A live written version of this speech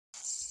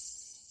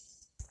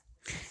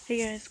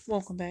Hey guys,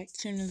 welcome back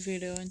to another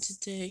video, and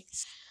today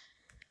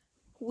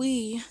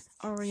we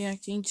are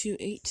reacting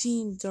to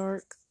 18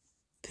 Dark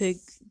Pig.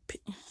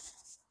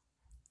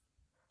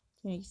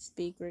 Can't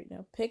speak right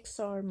now.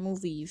 Pixar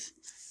movies.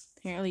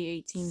 Apparently,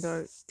 18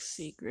 Dark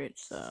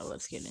Secrets.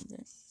 Let's get into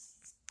it.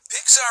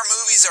 Pixar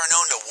movies are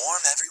known to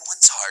warm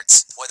everyone's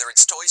hearts. Whether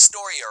it's Toy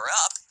Story or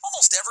Up,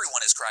 almost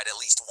everyone has cried at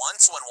least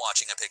once when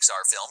watching a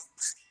Pixar film.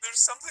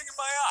 There's something in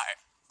my eye.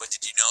 But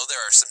did you know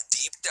there are some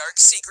deep, dark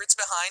secrets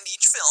behind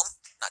each film?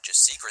 Not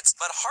just secrets,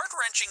 but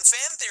heart-wrenching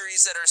fan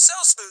theories that are so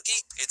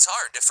spooky, it's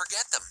hard to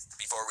forget them.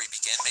 Before we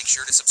begin, make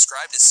sure to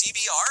subscribe to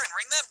CBR and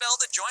ring that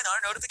bell to join our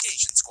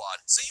notification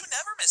squad, so you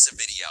never miss a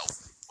video.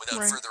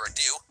 Without further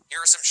ado, here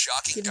are some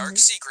shocking dark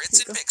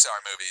secrets in Pixar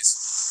movies.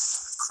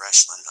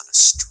 Crash landed on a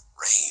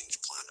strange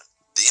planet.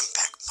 The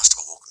impact must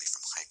have awoken me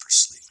from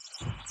hypersleep.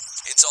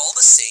 It's all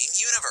the same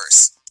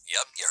universe.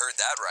 Yep, you heard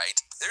that right.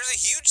 There's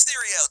a huge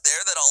theory out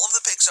there that all of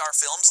the Pixar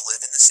films live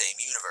in the same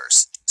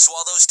universe. So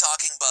all those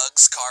talking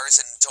bugs, cars,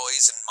 and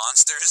toys and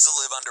monsters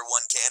live under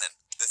one canon.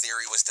 The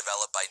theory was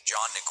developed by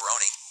John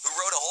Negroni, who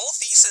wrote a whole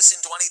thesis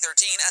in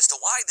 2013 as to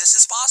why this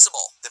is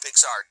possible. The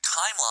Pixar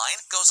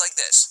timeline goes like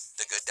this: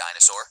 The Good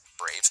Dinosaur,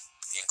 Brave,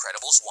 The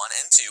Incredibles 1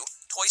 and 2,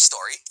 Toy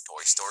Story,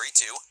 Toy Story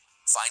 2,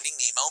 Finding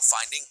Nemo,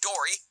 Finding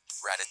Dory,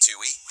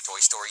 Ratatouille,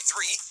 Toy Story 3,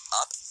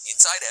 Up,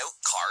 Inside Out,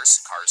 Cars,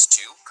 Cars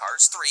 2,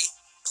 Cars 3,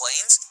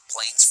 Planes,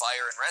 Planes,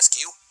 Fire and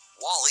Rescue,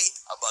 WALL-E,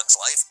 A Bug's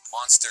Life,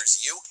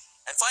 Monsters U,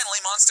 and finally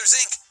Monsters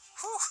Inc.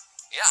 Whew,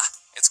 yeah,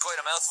 it's quite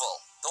a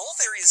mouthful. The whole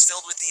theory is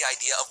filled with the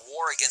idea of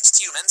war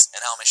against humans and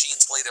how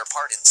machines play their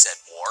part in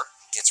said war.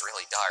 It gets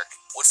really dark.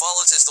 What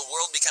follows is the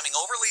world becoming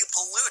overly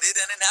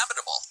polluted and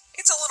inhabitable.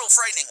 It's a little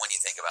frightening when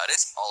you think about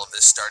it. All of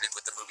this started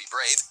with the movie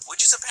Brave,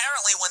 which is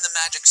apparently when the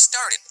magic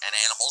started, and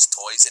animals,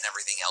 toys, and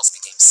everything else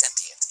became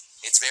sentient.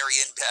 It's very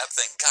in-depth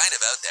and kind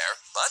of out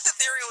there, but the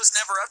theory was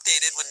never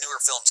updated when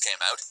newer films came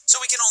out, so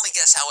we can only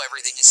guess how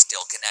everything is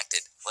still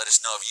connected. Let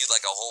us know if you'd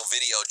like a whole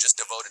video just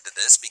devoted to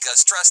this,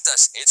 because trust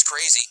us, it's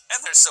crazy,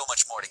 and there's so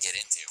much more to get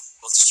into.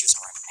 We'll just use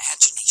our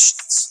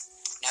imaginations.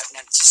 Now,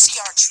 do you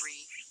see our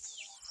tree?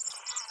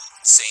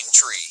 Same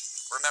tree.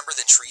 Remember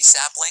the tree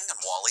sapling in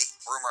WALL-E?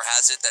 Rumor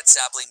has it that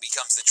sapling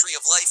becomes the tree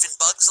of life in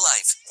Bug's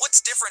life.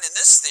 What's different in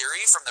this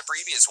theory from the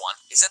previous one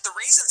is that the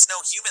reasons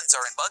no humans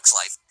are in Bug's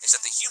life is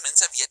that the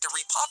humans have yet to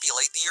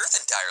repopulate the Earth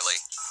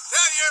entirely.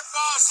 Tell your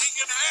boss he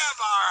can have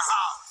our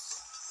house.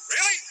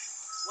 Really?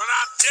 When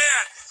I'm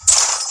dead.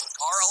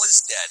 Carl is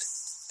dead.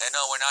 And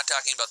no, we're not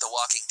talking about the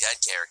Walking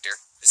Dead character.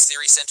 This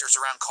theory centers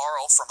around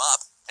Carl from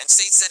Up and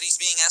states that he's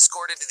being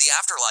escorted to the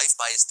afterlife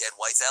by his dead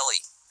wife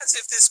Ellie. As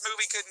if this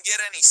movie couldn't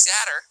get any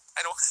sadder.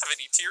 I don't have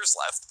any tears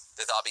left.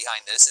 The thought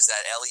behind this is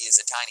that Ellie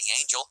is a tiny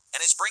angel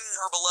and is bringing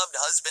her beloved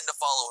husband to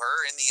follow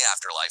her in the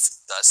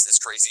afterlife. Thus, this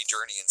crazy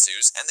journey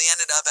ensues, and they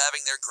ended up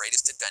having their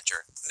greatest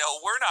adventure.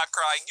 No, we're not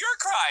crying. You're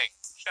crying.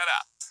 Shut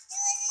up.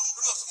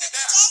 Get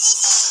down.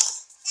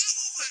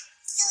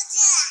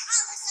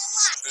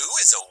 Boo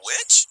is a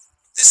witch?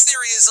 This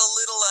theory is a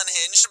little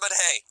unhinged, but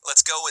hey,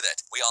 let's go with it.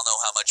 We all know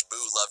how much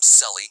Boo loved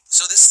Sully,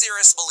 so this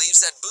theorist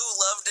believes that Boo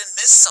loved and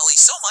missed Sully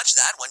so much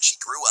that when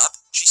she grew up,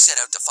 she set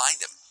out to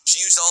find him.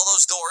 She used all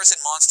those doors in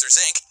Monsters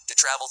Inc. to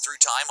travel through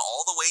time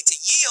all the way to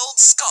ye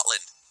olde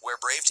Scotland, where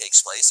Brave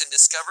takes place and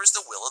discovers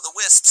the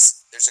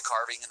Will-o'-the-Wisps. There's a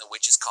carving in the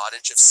witch's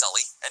cottage of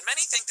Sully, and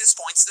many think this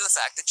points to the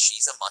fact that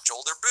she's a much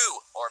older Boo.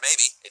 Or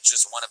maybe it's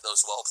just one of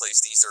those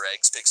well-placed Easter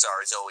eggs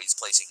Pixar is always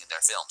placing in their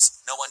films.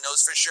 No one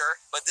knows for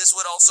sure, but this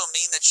would also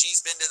mean that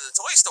she's been to the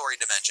Toy Story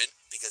dimension,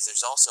 because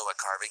there's also a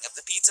carving of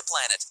the Pizza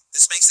Planet.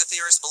 This makes the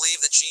theorist believe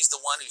that she's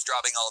the one who's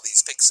dropping all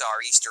these Pixar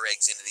Easter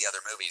eggs into the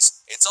other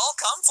movies. It's all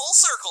come full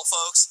circle,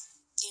 folks.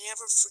 You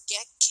never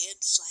forget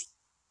kids like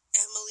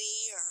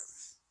Emily or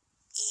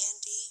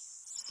Andy.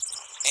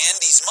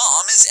 Andy's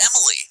mom is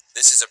Emily.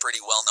 This is a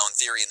pretty well-known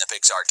theory in the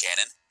Pixar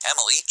canon.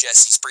 Emily,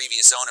 Jesse's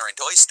previous owner in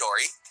Toy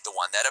Story, the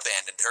one that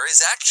abandoned her, is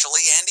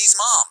actually Andy's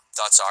mom.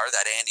 Thoughts are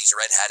that Andy's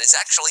red hat is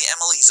actually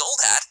Emily's old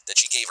hat that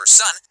she gave her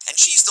son, and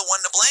she's the one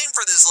to blame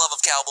for this love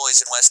of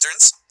cowboys and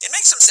westerns. It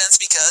makes some sense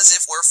because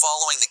if we're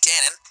following the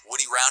canon,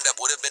 Woody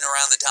Roundup would have been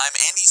around the time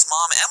Andy's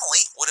mom,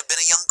 Emily, would have been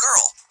a young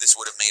girl. This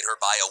would have made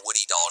her buy a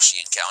Woody doll she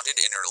encountered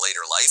in her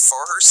later life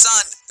for her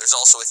son. There's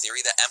also a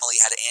theory that Emily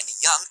had Andy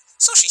young,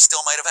 so she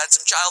still might have had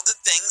some childhood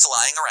things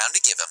lying around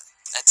to give him.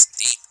 That's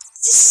deep.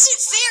 This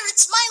isn't fair,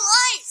 it's my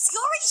life!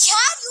 You already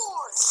had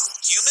yours!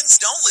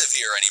 Humans don't live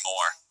here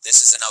anymore.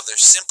 This is another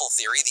simple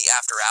theory the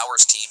After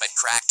Hours team at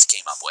Cracked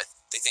came up with.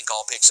 They think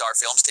all Pixar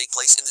films take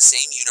place in the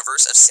same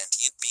universe of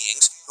sentient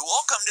beings who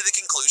all come to the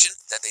conclusion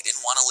that they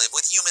didn't want to live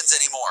with humans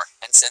anymore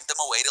and sent them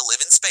away to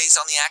live in space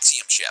on the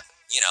Axiom ship.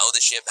 You know,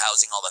 the ship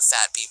housing all the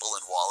fat people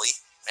in WALL-E.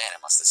 Man,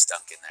 it must have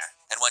stunk in there.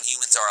 And when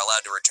humans are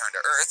allowed to return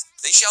to Earth,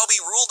 they shall be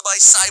ruled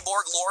by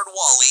cyborg Lord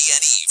WALL-E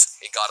and Eve.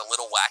 It got a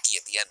little wacky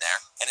at the end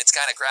there, and it's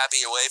kind of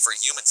crappy a way for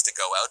humans to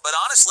go out, but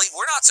honestly,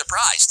 we're not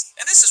surprised.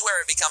 And this is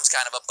where it becomes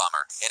kind of a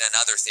bummer. In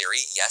another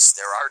theory, yes,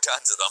 there are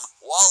tons of them,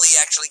 WALL-E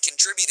actually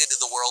contributed to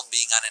the world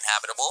being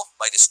uninhabitable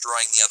by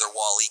destroying the other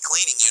WALL-E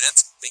cleaning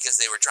units because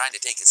they were trying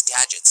to take his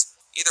gadgets.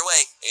 Either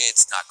way,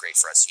 it's not great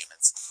for us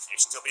humans.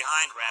 You're still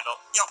behind, Randall.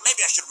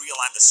 Maybe I should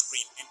realign the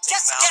screen intake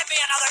Just valve. get me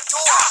another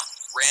door!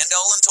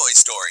 Randall and Toy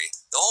Story.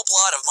 The whole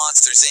plot of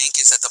Monsters, Inc.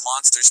 is that the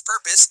monster's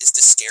purpose is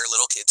to scare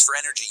little kids for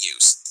energy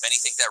use.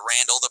 Many think that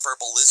Randall, the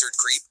purple lizard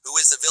creep, who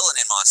is the villain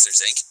in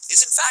Monsters, Inc.,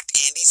 is in fact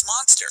Andy's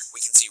monster.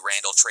 We can see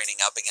Randall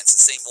training up against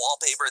the same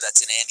wallpaper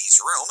that's in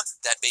Andy's room,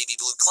 that baby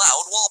blue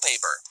cloud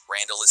wallpaper.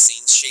 Randall is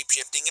seen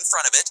shape-shifting in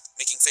front of it,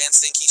 making fans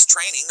think he's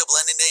training to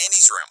blend into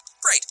Andy's room.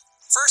 Great.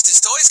 First,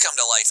 his toys come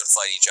to life and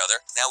fight each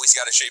other. Now he's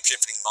got a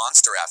shape-shifting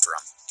monster after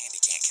him.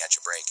 Andy can't catch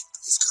a break.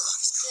 He's gone.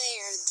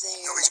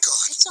 There. No, he's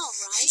gone. It's all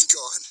right. He's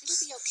gone. It'll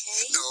be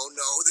okay.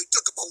 No, they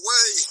took him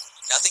away.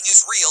 Nothing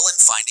is real in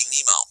Finding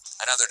Nemo.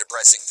 Another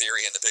depressing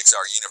theory in the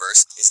Pixar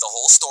universe is the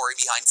whole story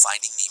behind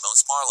Finding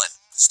Nemo's Marlin.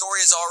 The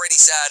story is already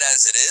sad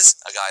as it is.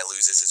 A guy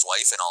loses his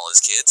wife and all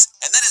his kids,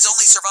 and then his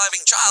only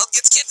surviving child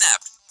gets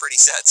kidnapped. Pretty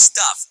sad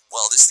stuff.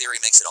 Well, this theory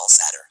makes it all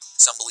sadder.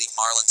 Some believe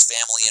Marlin's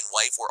family and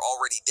wife were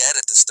already dead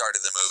at the start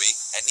of the movie,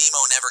 and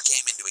Nemo never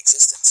came into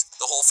existence.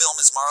 The whole film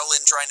is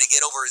Marlin trying to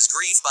get over his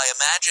grief by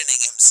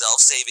imagining himself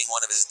saving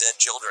one of his dead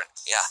children.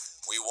 Yeah,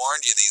 we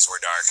warned you these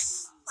were dark.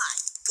 My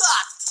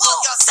God, pull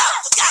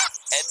yourself together!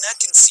 Edna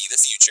can see the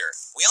future.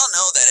 We all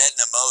know that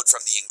Edna Mode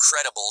from The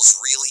Incredibles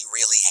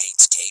really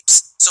hates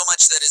capes. So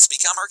much that it's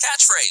become her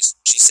catchphrase.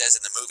 She says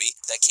in the movie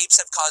that capes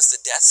have caused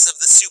the deaths of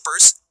the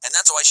supers, and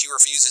that's why she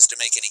refuses to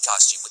make any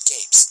costume with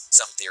capes.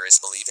 Some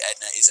theorists believe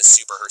Edna is a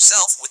super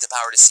herself with the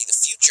power to see the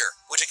future,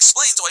 which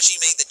explains why she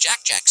made the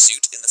Jack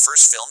suit in the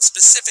first film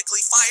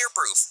specifically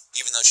fireproof,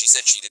 even though she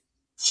said she didn't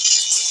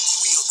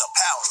Wield the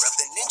power of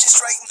the Ninja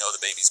Strike. know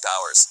the baby's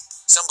powers.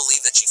 Some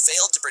believe that she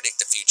failed to predict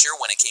the future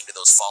when it came to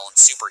those fallen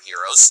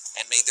superheroes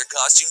and made their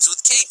costumes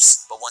with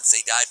capes. But once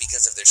they died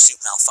because of their suit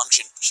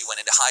malfunction, she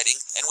went into hiding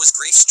and was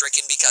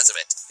grief-stricken because of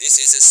it.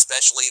 This is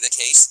especially the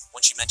case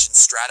when she mentioned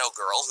Strato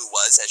Girl, who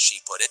was, as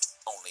she put it,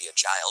 only a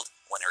child,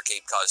 when her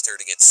cape caused her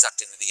to get sucked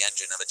into the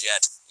engine of a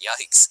jet.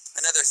 Yikes.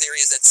 Another theory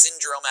is that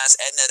Syndrome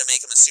asked Edna to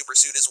make him a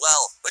supersuit as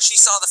well, but she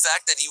saw the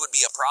fact that he would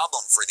be a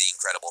problem for the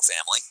Incredible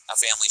family, a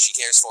family she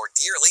cares for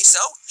dearly, so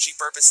she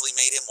purposely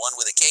made him one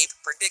with a cape,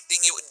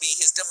 predicting it would be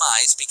his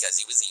demise because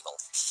he was evil.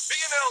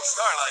 B&L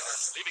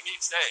Starliners leaving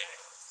each day.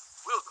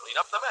 We'll clean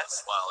up the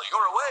mess while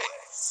you're away.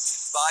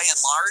 By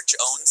and Large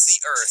owns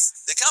the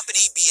Earth. The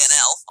company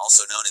B&L,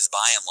 also known as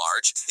By and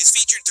Large, is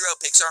featured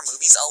throughout Pixar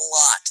movies a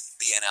lot.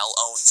 B&L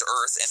owns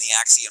Earth and the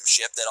Axiom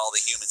ship that all the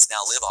humans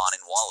now live on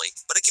in WALL-E,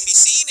 but it can be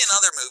seen in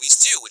other movies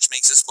too, which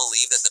makes us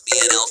believe that the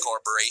B&L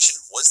Corporation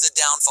was the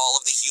downfall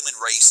of the human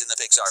race in the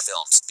Pixar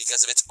films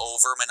because of its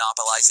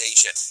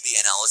over-monopolization.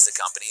 B&L is the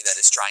company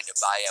that is trying to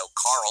buy out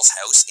Carl's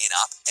house in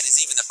Up, and is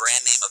even the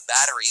brand name of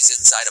batteries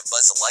inside of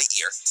Buzz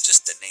Lightyear,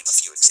 just to name a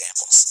few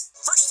examples.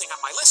 First thing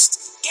on my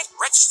list, get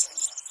registered.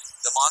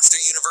 The Monster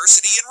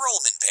University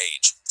enrollment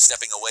page.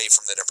 Stepping away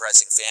from the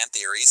depressing fan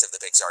theories of the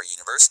Pixar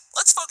universe,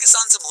 let's focus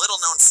on some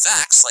little-known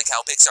facts like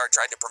how Pixar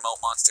tried to promote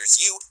Monsters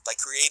U by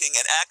creating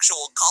an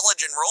actual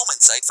college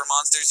enrollment site for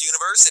Monsters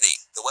University.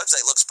 The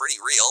website looks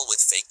pretty real, with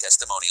fake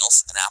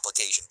testimonials, an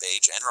application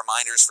page, and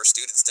reminders for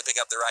students to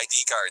pick up their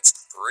ID cards.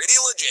 Pretty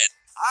legit.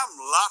 I'm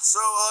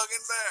Lotso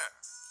Huggin' Bear,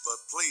 but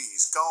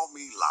please call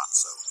me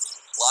Lotso.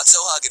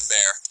 Lotso Huggin'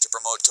 Bear. To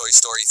promote Toy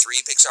Story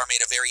 3, Pixar made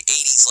a very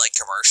 80s-like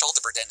commercial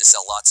to pretend to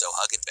sell Lotso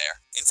Huggin'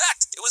 Bear. In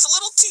fact, it was a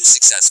little too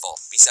successful.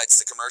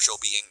 Besides the commercial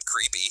being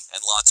creepy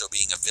and Lotso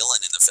being a villain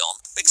in the film,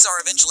 Pixar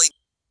eventually...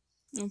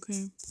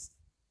 Okay.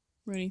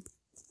 Ready.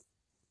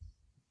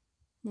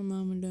 My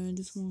mom and dad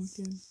just walked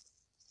in.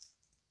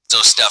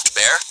 Lotso stuffed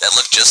bear that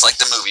looked just like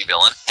the movie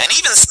villain, and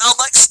even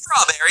smelled like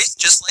strawberries,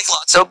 just like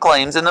Lotso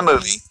claims in the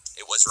movie.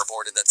 It was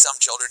reported that some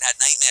children had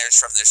nightmares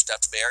from their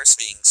stuffed bears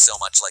being so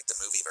much like the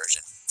movie version.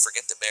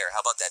 Forget the bear,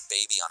 how about that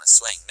baby on a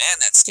swing? Man,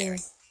 that's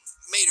scary.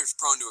 Mater's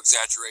prone to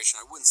exaggeration.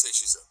 I wouldn't say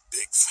she's a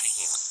big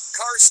fan.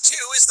 Cars 2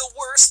 is the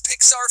worst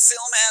Pixar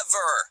film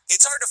ever.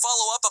 It's hard to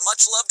follow up a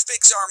much-loved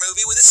Pixar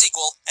movie with a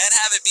sequel and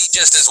have it be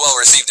just as well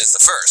received as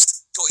the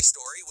first. Toy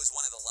Story was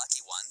one of the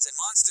lucky ones, and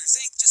Monsters,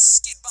 Inc. just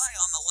skid by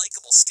on the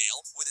likable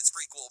scale with its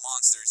prequel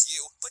Monsters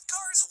U, but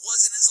Cars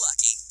wasn't as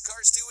lucky.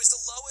 Cars 2 is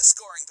the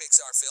lowest-scoring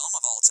Pixar film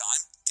of all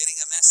time, getting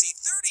a messy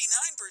 39%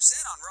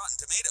 on Rotten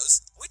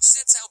Tomatoes, which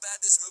sets how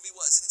bad this movie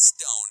was in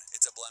stone.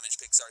 It's a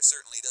blemish Pixar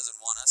certainly doesn't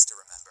want us to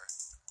remember.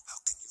 How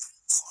can you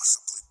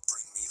possibly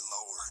bring me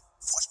lower?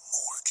 What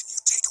more can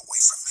you take away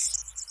from me?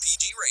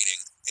 PG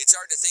rating. It's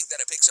hard to think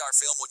that a Pixar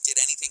film would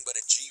get anything but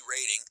a G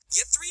rating,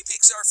 yet 3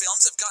 Pixar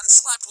films have gotten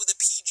slapped with a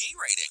PG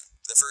rating.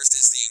 The first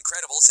is The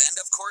Incredibles, and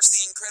of course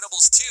The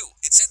Incredibles 2.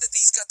 It's said that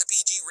these got the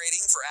PG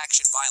rating for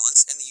action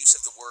violence and the use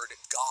of the word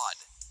God.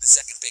 The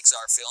second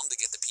Pixar film to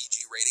get the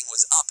PG rating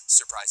was Up,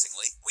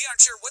 surprisingly. We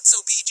aren't sure what's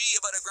so PG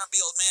about a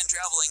grumpy old man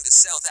traveling to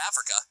South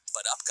Africa,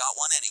 but Up got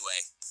one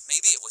anyway.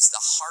 Maybe it was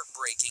the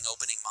heartbreaking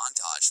opening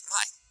montage.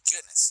 My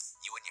goodness.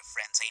 You and your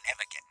friends ain't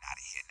ever getting out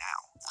of here now.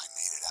 I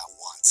made it out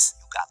once.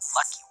 You got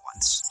lucky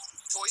once.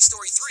 Toy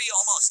Story 3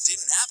 almost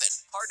didn't happen.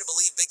 Hard to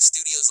believe big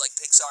studios like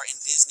Pixar and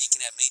Disney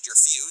can have major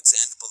feuds,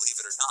 and believe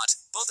it or not,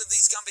 both of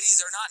these companies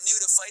are not new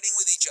to fighting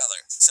with each other.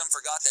 Some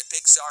forgot that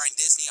Pixar and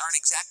Disney aren't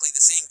exactly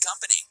the same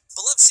company.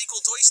 Beloved sequel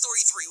Toy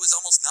Story 3 was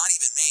almost not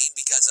even made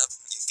because of,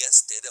 you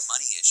guessed it, a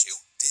money issue.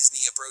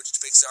 Disney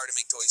approached Pixar to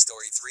make Toy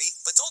Story 3,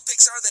 but told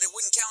Pixar that it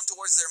wouldn't count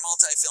towards their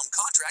multi-film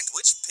contract,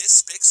 which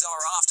pissed Pixar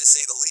off to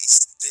say the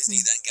least. Disney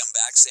then came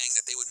back saying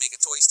that they would make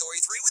a Toy Story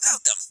 3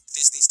 without them.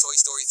 Disney's Toy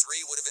Story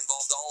 3 would have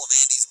involved all of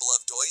Andy's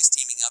beloved toys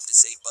teaming up to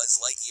save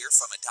Buzz Lightyear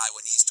from a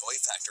Taiwanese toy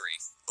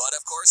factory. But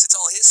of course, it's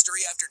all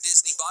history after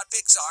Disney bought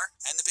Pixar,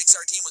 and the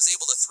Pixar team was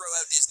able to throw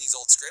out Disney's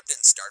old script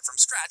and start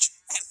from scratch,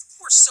 and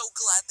we're so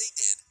glad they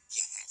did.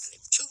 You handle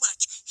him too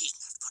much. He's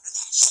not gonna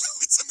last.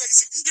 It's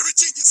amazing. You're a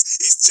genius.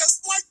 He's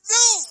just like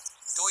new.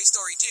 Toy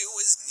Story 2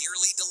 was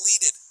nearly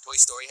deleted. Toy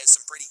Story has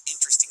some pretty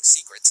interesting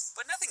secrets,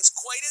 but nothing's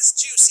quite as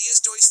juicy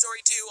as Toy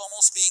Story 2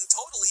 almost being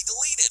totally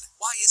deleted.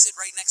 Why is it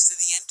right next to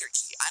the Enter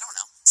key? I don't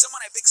know. Someone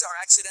at Pixar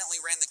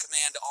accidentally ran the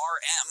command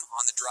RM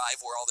on the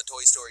drive where all the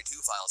Toy Story 2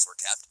 files were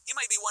kept. You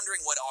might be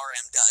wondering what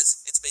RM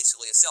does. It's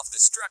basically a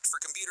self-destruct for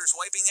computers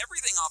wiping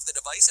everything off the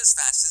device as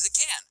fast as it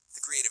can.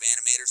 The creative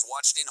animators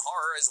watched in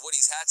horror as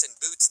Woody's hats and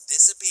boots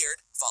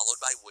disappeared,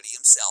 followed by Woody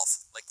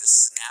himself, like the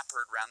snap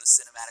heard around the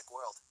cinematic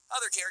world.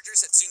 Other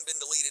characters had soon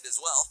been deleted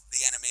as well.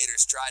 The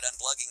animators tried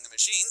unplugging the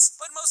machines,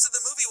 but most of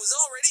the movie was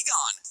already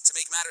gone. To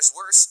make matters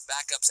worse,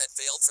 backups had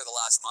failed for the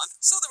last month,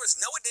 so there was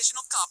no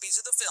additional copies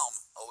of the film.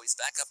 Always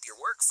back up your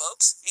work,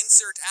 folks.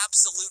 Insert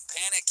absolute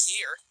panic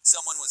here.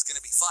 Someone was going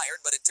to be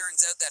fired, but it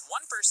turns out that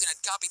one person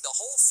had copied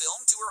the whole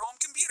film to her home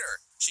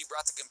computer. She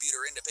brought the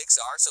computer into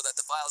Pixar so that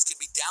the files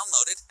could be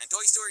downloaded, and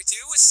Toy Story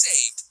 2 was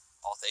saved.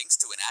 All thanks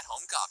to an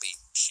at-home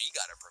copy. She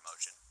got a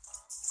promotion.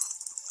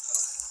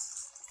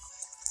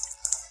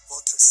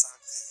 Votre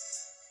santé.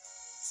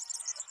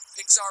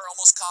 Pixar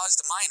almost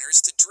caused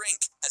minors to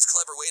drink. As a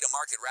clever way to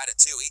market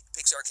Ratatouille,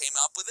 Pixar came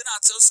up with a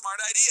not-so-smart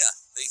idea.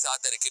 They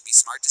thought that it could be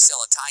smart to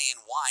sell Italian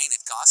wine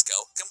at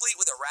Costco, complete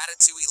with a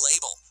Ratatouille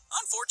label.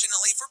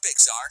 Unfortunately for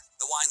Pixar,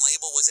 the wine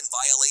label was in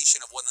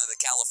violation of one of the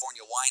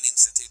California Wine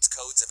Institute's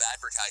codes of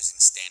advertising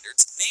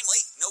standards,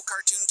 namely, no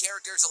cartoon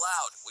characters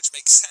allowed, which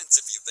makes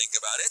sense if you think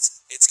about it.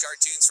 It's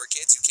cartoons for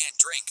kids who can't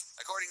drink.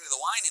 According to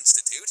the Wine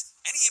Institute,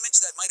 any image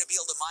that might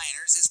appeal to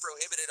minors is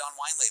prohibited on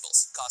wine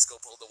labels.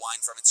 Costco pulled the wine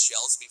from its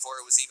shelves before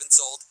it was even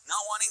sold,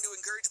 not wanting to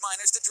encourage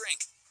minors to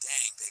drink.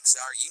 Dang,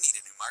 Pixar, you need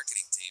a new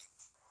marketing team.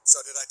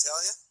 So did I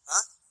tell you?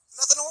 Huh?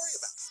 Nothing to worry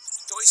about.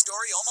 Toy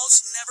Story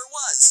almost never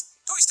was.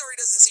 Toy Story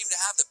doesn't seem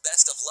to have the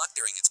best of luck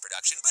during its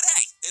production, but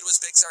hey, it was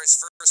Pixar's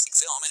first big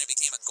film and it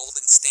became a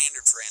golden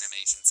standard for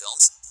animation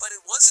films. But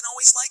it wasn't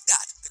always like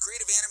that. The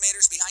creative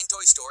animators behind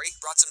Toy Story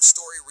brought some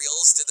story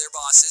reels to their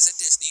bosses at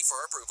Disney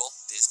for approval.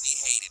 Disney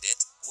hated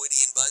it. Woody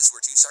and Buzz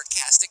were too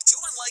sarcastic,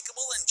 too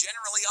unlikable, and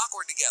generally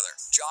awkward together.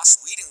 Joss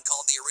Whedon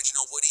called the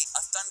original Woody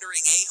a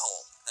thundering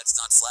a-hole. That's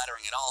not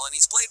flattering at all, and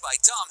he's played by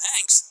Tom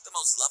Hanks, the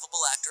most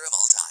lovable actor of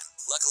all time.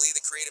 Luckily,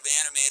 the creative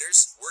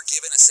animators were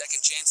given a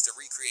second chance to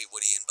recreate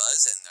Woody and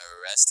Buzz, and the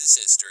rest is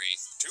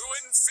history. To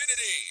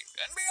infinity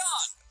and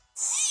beyond.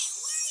 Hey,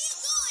 where are you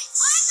going?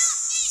 I'm not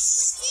finished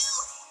with you.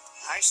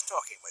 Nice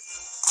talking with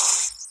you.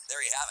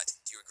 There you have it.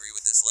 Do you agree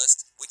with this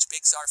list? Which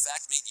Pixar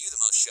fact made you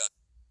the most shook?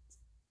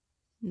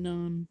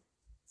 None.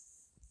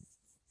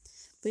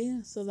 But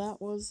yeah, so that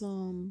was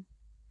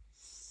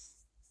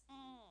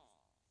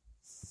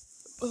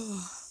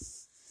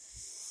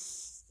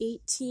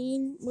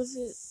 18, was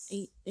it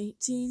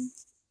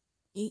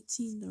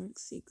 18 dark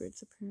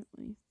secrets,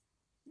 apparently.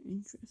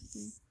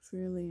 Interesting.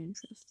 Fairly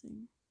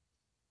interesting.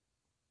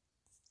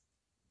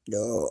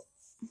 No.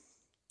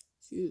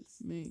 Excuse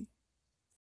me.